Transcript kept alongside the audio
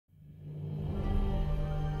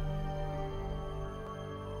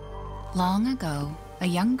Long ago, a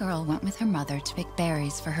young girl went with her mother to pick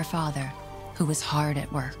berries for her father, who was hard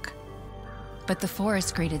at work. But the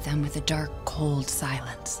forest greeted them with a dark, cold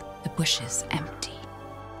silence, the bushes empty.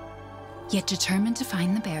 Yet determined to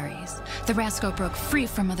find the berries, the rascal broke free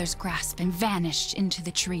from Mother's grasp and vanished into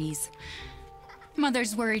the trees.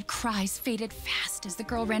 Mother's worried cries faded fast as the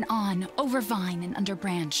girl ran on, over vine and under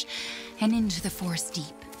branch, and into the forest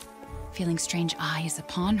deep. Feeling strange eyes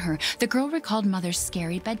upon her, the girl recalled Mother's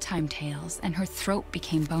scary bedtime tales, and her throat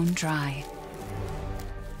became bone dry.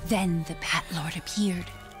 Then the Bat Lord appeared.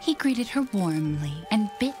 He greeted her warmly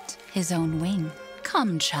and bit his own wing.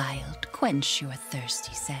 "Come, child, quench your thirst,"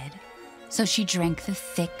 he said. So she drank the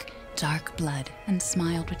thick, dark blood and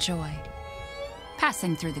smiled with joy.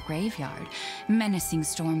 Passing through the graveyard, menacing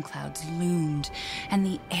storm clouds loomed, and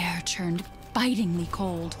the air turned bitingly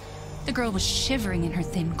cold. The girl was shivering in her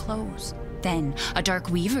thin clothes. Then a dark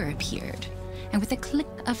weaver appeared, and with a click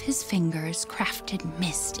of his fingers, crafted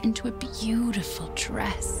mist into a beautiful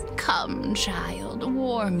dress. "Come, child,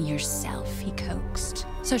 warm yourself," he coaxed.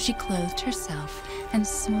 So she clothed herself and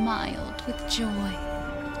smiled with joy.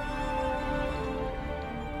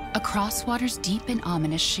 Across waters deep and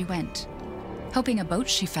ominous she went, hoping a boat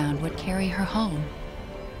she found would carry her home.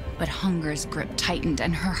 But hunger's grip tightened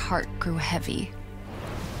and her heart grew heavy.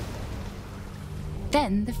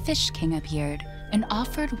 Then the Fish King appeared and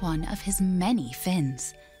offered one of his many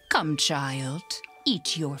fins. "Come, child,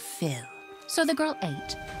 eat your fill." So the girl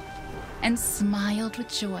ate and smiled with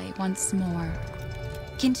joy once more.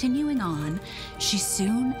 Continuing on, she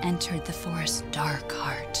soon entered the forest's dark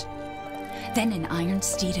heart. Then an iron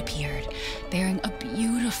steed appeared, bearing a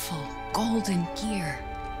beautiful golden gear.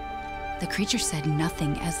 The creature said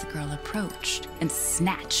nothing as the girl approached and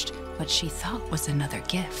snatched what she thought was another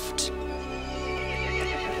gift.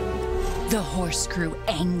 The horse grew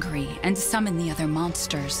angry and summoned the other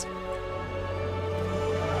monsters.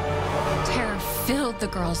 Terror filled the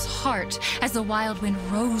girl's heart as the wild wind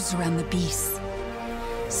rose around the beasts.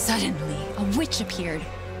 Suddenly, a witch appeared,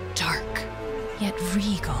 dark yet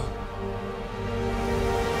regal.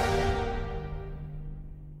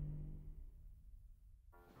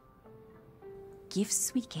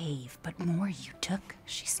 "Gifts we gave, but more you took,"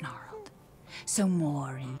 she snarled. "So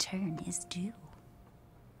more in turn is due."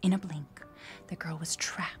 In a blink, the girl was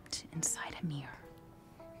trapped inside a mirror.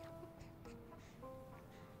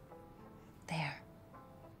 There.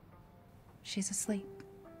 She's asleep.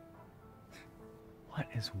 What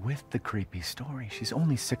is with the creepy story? She's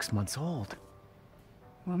only 6 months old.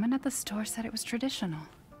 Woman at the store said it was traditional.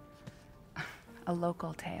 A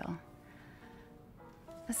local tale.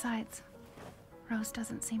 Besides, Rose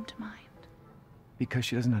doesn't seem to mind. Because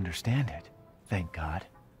she doesn't understand it. Thank God.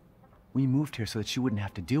 We moved here so that she wouldn't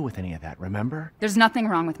have to deal with any of that, remember? There's nothing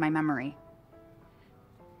wrong with my memory.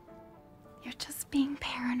 You're just being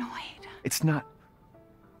paranoid. It's not...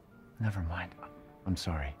 Never mind. I'm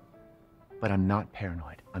sorry. But I'm not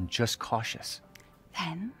paranoid. I'm just cautious.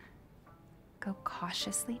 Then, go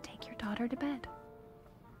cautiously take your daughter to bed.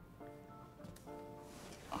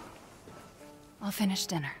 I'll finish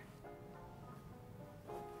dinner.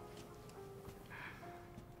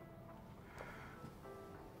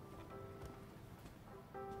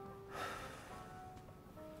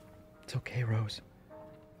 It's okay, Rose.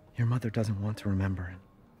 Your mother doesn't want to remember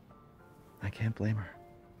it. I can't blame her.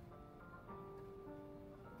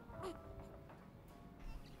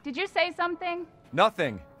 Did you say something?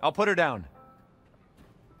 Nothing. I'll put her down.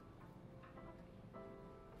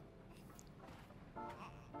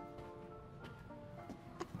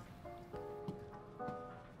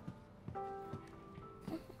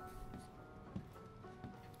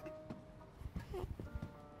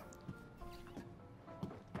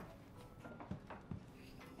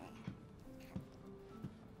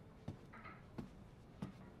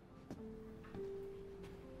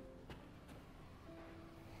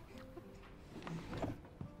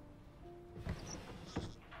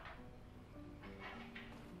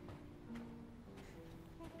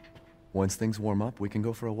 Once things warm up, we can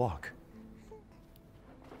go for a walk.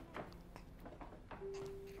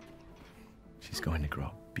 She's going to grow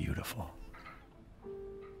up beautiful.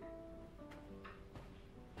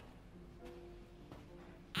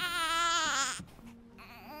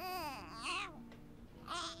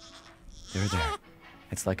 There.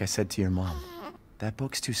 It's like I said to your mom. That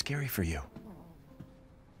book's too scary for you.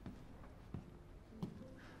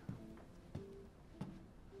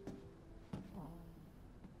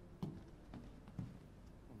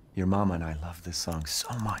 Your mama and I love this song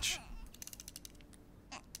so much.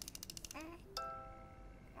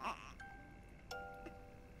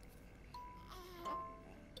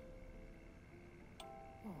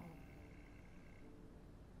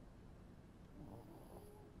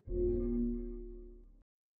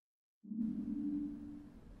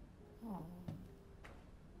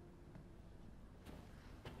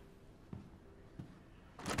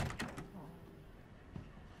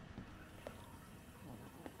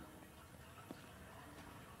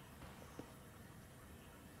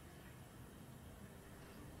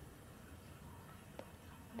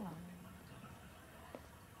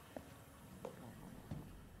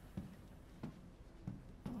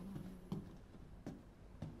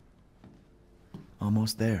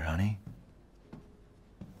 Almost there, honey.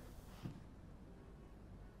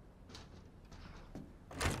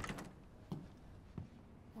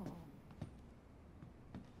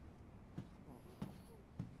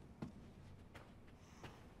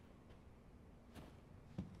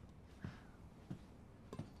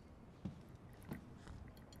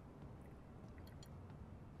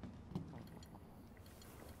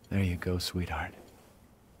 There you go, sweetheart.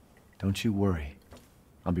 Don't you worry.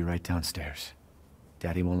 I'll be right downstairs.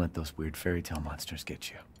 Daddy won't let those weird fairy tale monsters get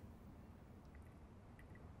you.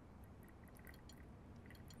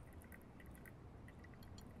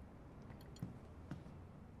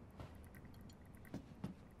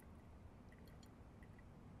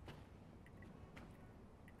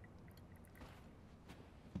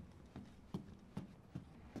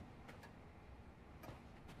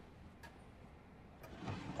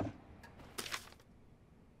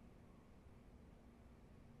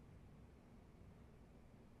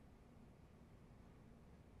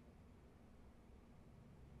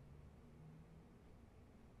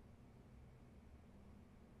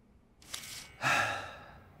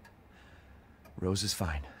 Rose is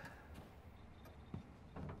fine.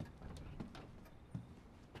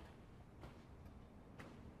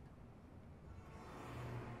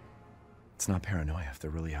 It's not paranoia if they're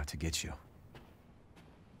really out to get you.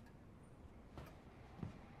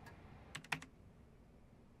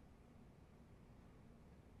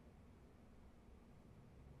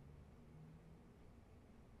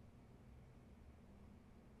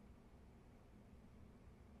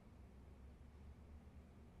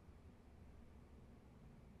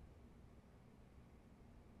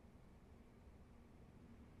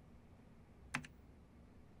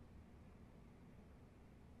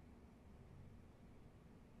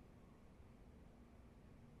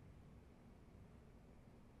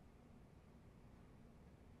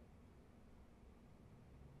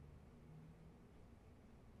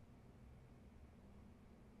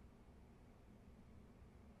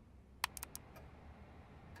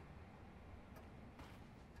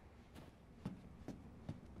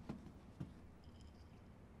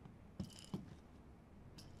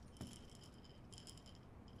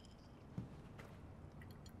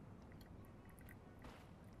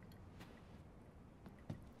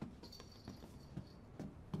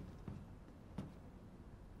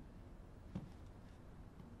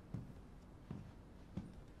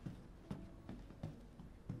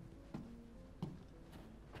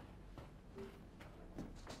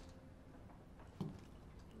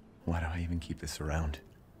 Why do I even keep this around?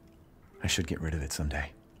 I should get rid of it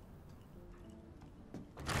someday.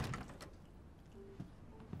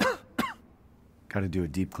 Gotta do a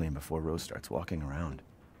deep clean before Rose starts walking around.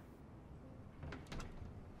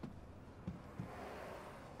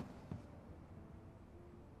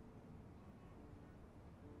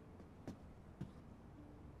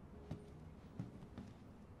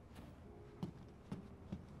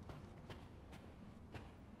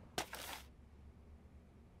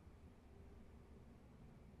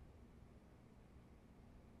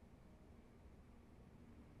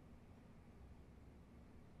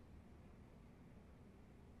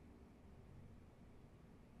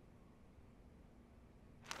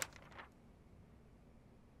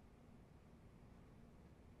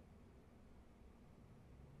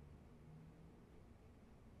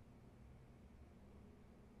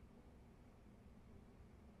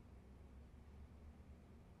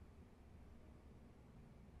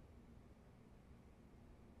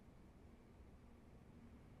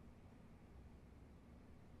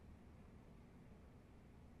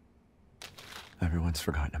 Everyone's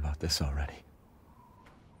forgotten about this already.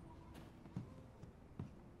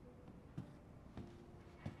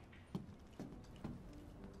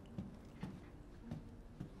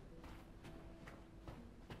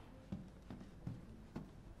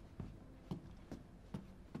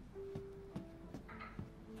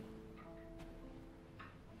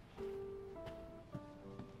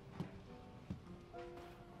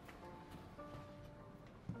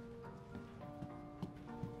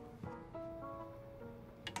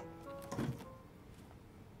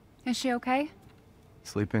 Is she okay?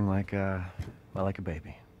 Sleeping like well, like a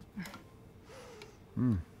baby.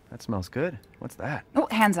 That smells good. What's that? Oh,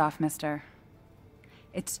 hands off, mister.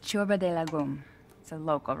 It's churba de legume. It's a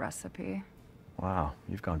local recipe. Wow,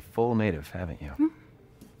 you've gone full native, haven't you?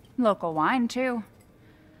 Local wine, too.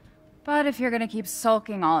 But if you're gonna keep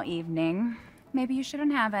sulking all evening, maybe you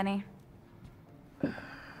shouldn't have any.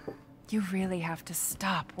 You really have to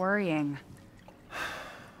stop worrying.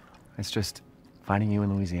 It's just finding you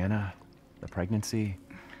in Louisiana, the pregnancy,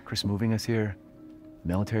 Chris moving us here,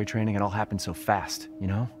 military training, it all happened so fast, you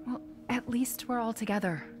know? Well, At least we're all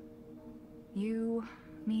together. You,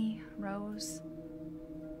 me, Rose.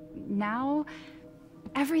 Now,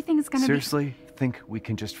 everything's gonna Seriously? Think we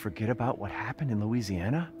can just forget about what happened in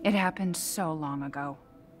Louisiana? It happened so long ago.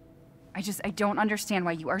 I don't understand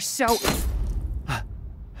why you are so...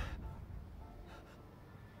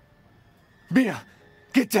 Mia!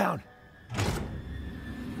 Get down!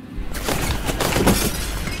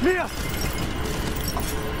 Mia!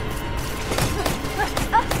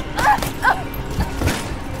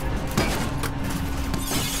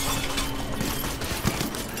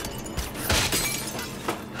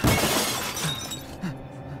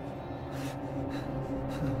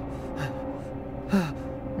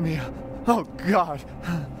 Mia. Oh, God.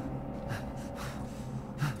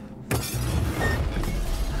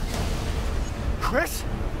 Chris?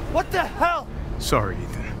 What the hell? Sorry,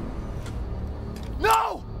 Ethan.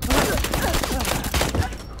 No!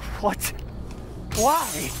 What?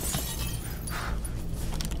 Why?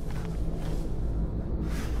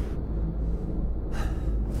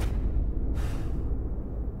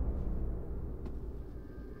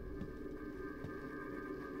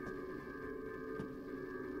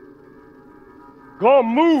 Go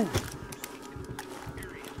move!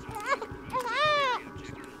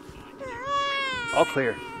 All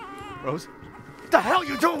clear. Rose? What the hell are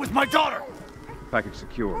you doing with my daughter? Package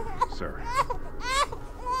secure, sir.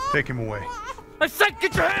 Take him away. I said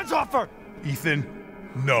get your hands off her! Ethan,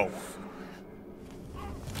 no.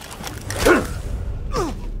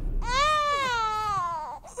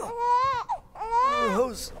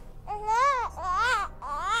 Rose.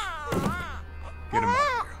 Get him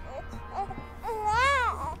out.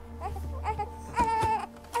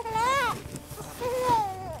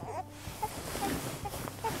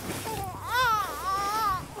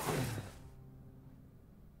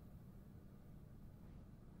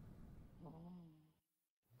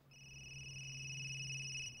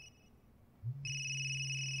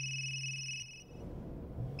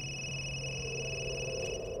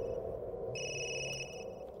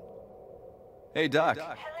 Hey, Doc.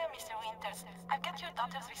 Hello, Mr. Winters. I've got your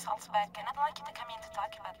daughter's results back, and I'd like you to come in to talk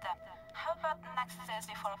about them. How about next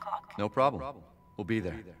Thursday, 4 o'clock? No problem. We'll be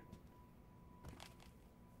there.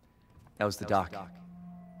 That was the doc.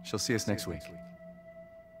 She'll see us next week.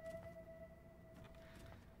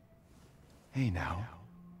 Hey, now.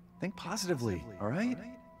 Think positively, all right?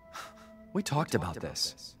 We talked about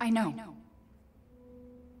this. I know.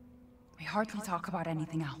 We hardly talk about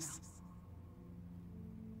anything else.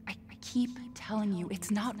 I keep telling you,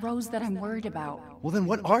 it's not Rose that I'm worried about. Well, then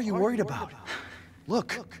what are you worried about?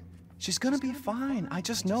 Look, she's gonna be fine. I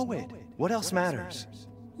just know it. What else matters?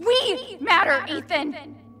 We matter,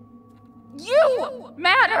 Ethan! You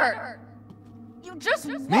matter! You just...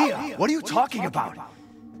 Mia, what are you talking about?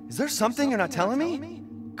 Is there something you're not telling me?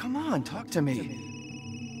 Come on, talk to me.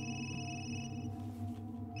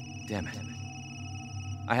 Damn it.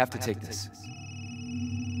 I have to take this.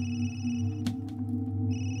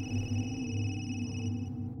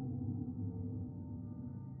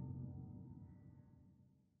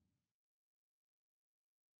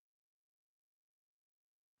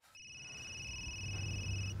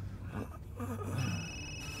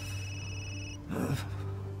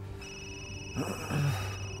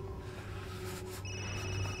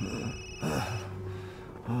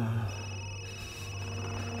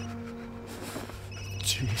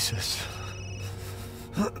 Jesus.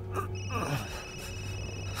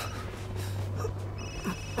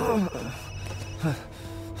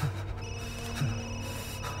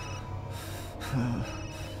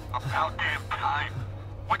 About damn time.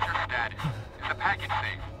 What's your status? Is the package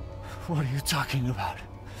safe? What are you talking about?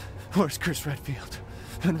 Where's Chris Redfield?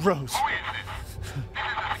 And Rose? Who is this? This is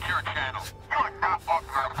a secure channel. You're not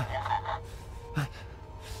authorized.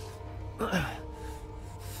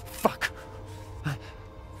 Fuck.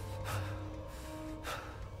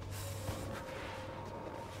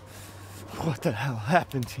 What the hell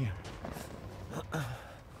happened here?